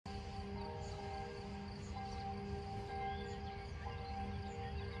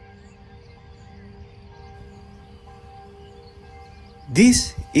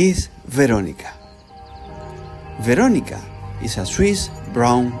This is Veronica. Veronica is a Swiss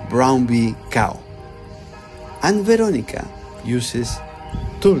brown bee cow. And Veronica uses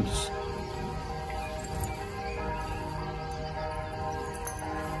tools.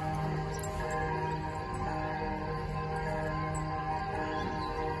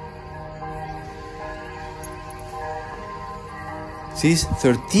 She is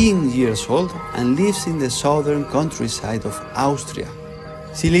 13 years old and lives in the southern countryside of Austria.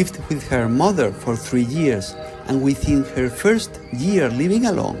 She lived with her mother for 3 years, and within her first year living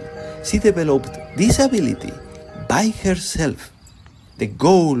alone, she developed this ability by herself. The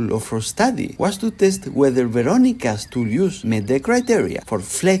goal of her study was to test whether Veronica's tool use met the criteria for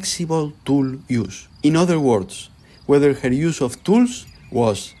flexible tool use. In other words, whether her use of tools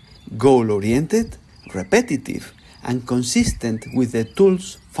was goal-oriented, repetitive, and consistent with the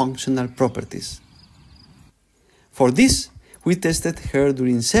tool's functional properties. For this, we tested her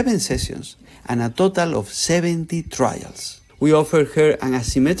during 7 sessions and a total of 70 trials. We offered her an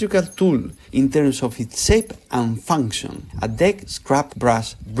asymmetrical tool in terms of its shape and function, a deck scrap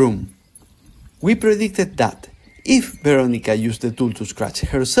brush broom. We predicted that if Veronica used the tool to scratch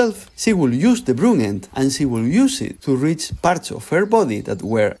herself, she will use the broom end and she will use it to reach parts of her body that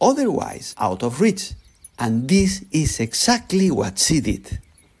were otherwise out of reach. And this is exactly what she did.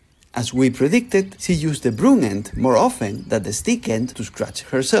 As we predicted, she used the broom end more often than the stick end to scratch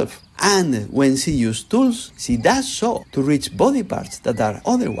herself. And when she used tools, she does so to reach body parts that are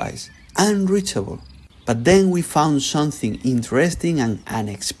otherwise unreachable. But then we found something interesting and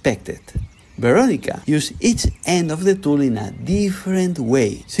unexpected. Veronica used each end of the tool in a different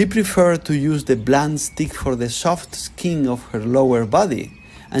way. She preferred to use the blunt stick for the soft skin of her lower body,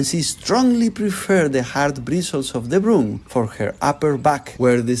 and she strongly preferred the hard bristles of the broom for her upper back,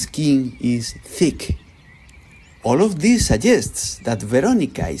 where the skin is thick. All of this suggests that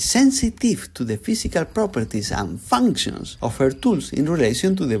Veronica is sensitive to the physical properties and functions of her tools in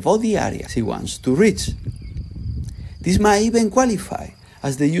relation to the body area she wants to reach. This might even qualify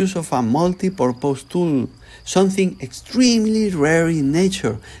as the use of a multi-purpose tool, something extremely rare in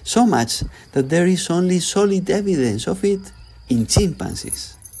nature, so much that there is only solid evidence of it in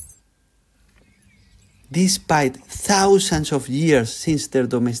chimpanzees. Despite thousands of years since their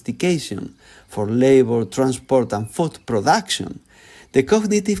domestication for labor, transport, and food production, the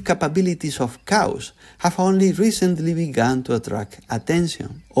cognitive capabilities of cows have only recently begun to attract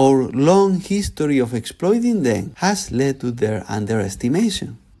attention. Our long history of exploiting them has led to their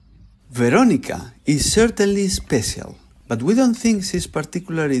underestimation. Veronica is certainly special, but we don't think she's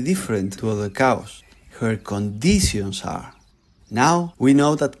particularly different to other cows. Her conditions are. Now we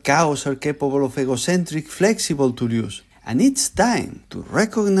know that cows are capable of egocentric, flexible tool use, and it's time to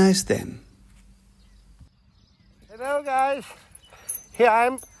recognize them. Hello guys,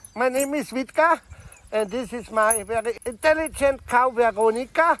 my name is Witka, and this is my very intelligent cow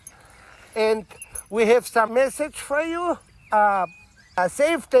Veronica, and we have some message for you.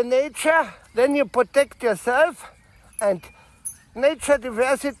 Save the nature, then you protect yourself, and nature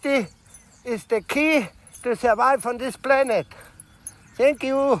diversity is the key to survive on this planet. Thank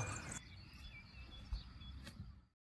you.